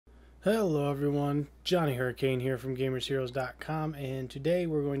Hello everyone, Johnny Hurricane here from GamersHeroes.com, and today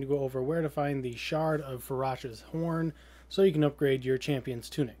we're going to go over where to find the Shard of Farosh's horn so you can upgrade your Champion's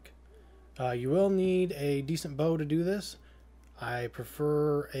Tunic. You will need a decent bow to do this. I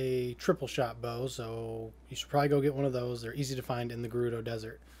prefer a triple shot bow, so you should probably go get one of those. They're easy to find in the Gerudo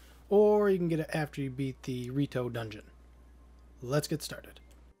Desert. Or you can get it after you beat the Rito dungeon. Let's get started.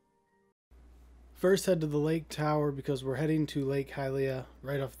 First, head to the lake tower because we're heading to Lake Hylia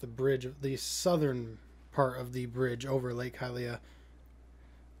right off the bridge, the southern part of the bridge over Lake Hylia.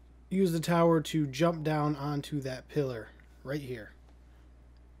 Use the tower to jump down onto that pillar right here.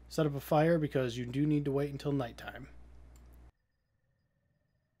 Set up a fire because you do need to wait until nighttime.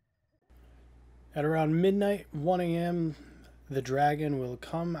 At around midnight, 1 a.m., the dragon will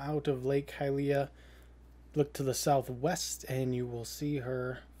come out of Lake Hylia. Look to the southwest and you will see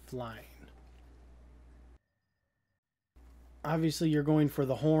her flying. Obviously, you're going for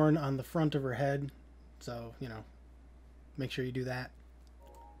the horn on the front of her head, so, make sure you do that.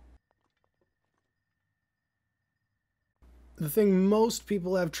 The thing most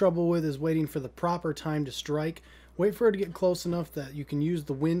people have trouble with is waiting for the proper time to strike. Wait for her to get close enough that you can use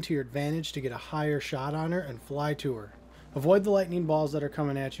the wind to your advantage to get a higher shot on her and fly to her. Avoid the lightning balls that are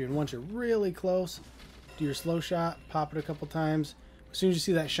coming at you, and once you're really close, do your slow shot, pop it a couple times. As soon as you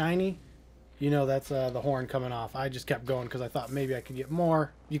see that shiny, you know that's the horn coming off. I just kept going because I thought maybe I could get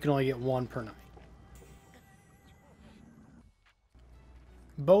more. You can only get one per night.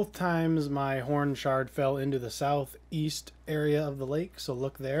 Both times my horn shard fell into the southeast area of the lake, so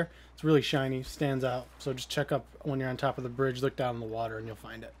look there. It's really shiny, stands out. So just check up when you're on top of the bridge, look down in the water, and you'll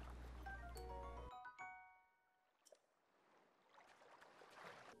find it.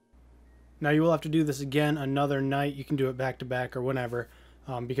 Now you will have to do this again another night. You can do it back to back or whenever.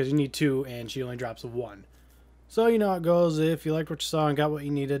 Because you need 2 and she only drops a 1. So you know how it goes. If you liked what you saw and got what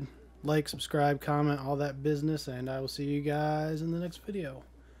you needed, like, subscribe, comment, all that business, and I will see you guys in the next video.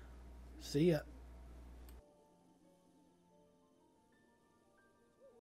 See ya.